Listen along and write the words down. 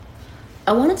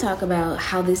I want to talk about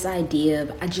how this idea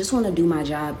of I just want to do my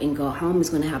job and go home is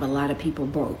going to have a lot of people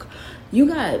broke. You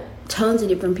got tons of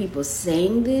different people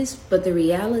saying this, but the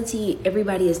reality,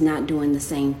 everybody is not doing the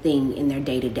same thing in their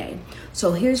day to day.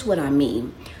 So here's what I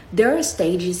mean. There are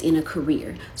stages in a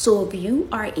career. So if you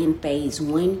are in phase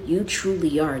one, you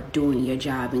truly are doing your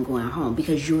job and going home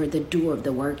because you're the doer of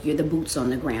the work, you're the boots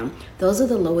on the ground. Those are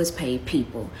the lowest paid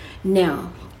people.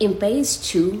 Now, in phase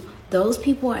two, those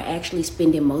people are actually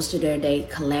spending most of their day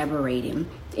collaborating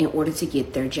in order to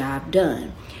get their job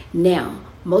done. Now,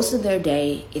 most of their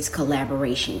day is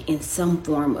collaboration in some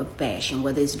form of fashion,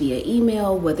 whether it's via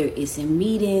email, whether it's in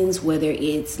meetings, whether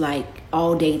it's like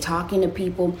all day talking to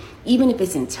people, even if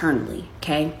it's internally,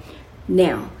 okay?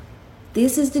 Now,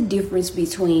 this is the difference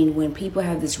between when people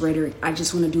have this rhetoric, I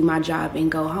just want to do my job and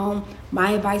go home.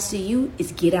 My advice to you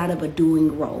is get out of a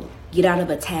doing role. Get out of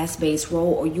a task-based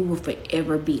role or you will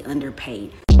forever be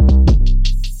underpaid.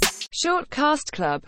 Short Cast Club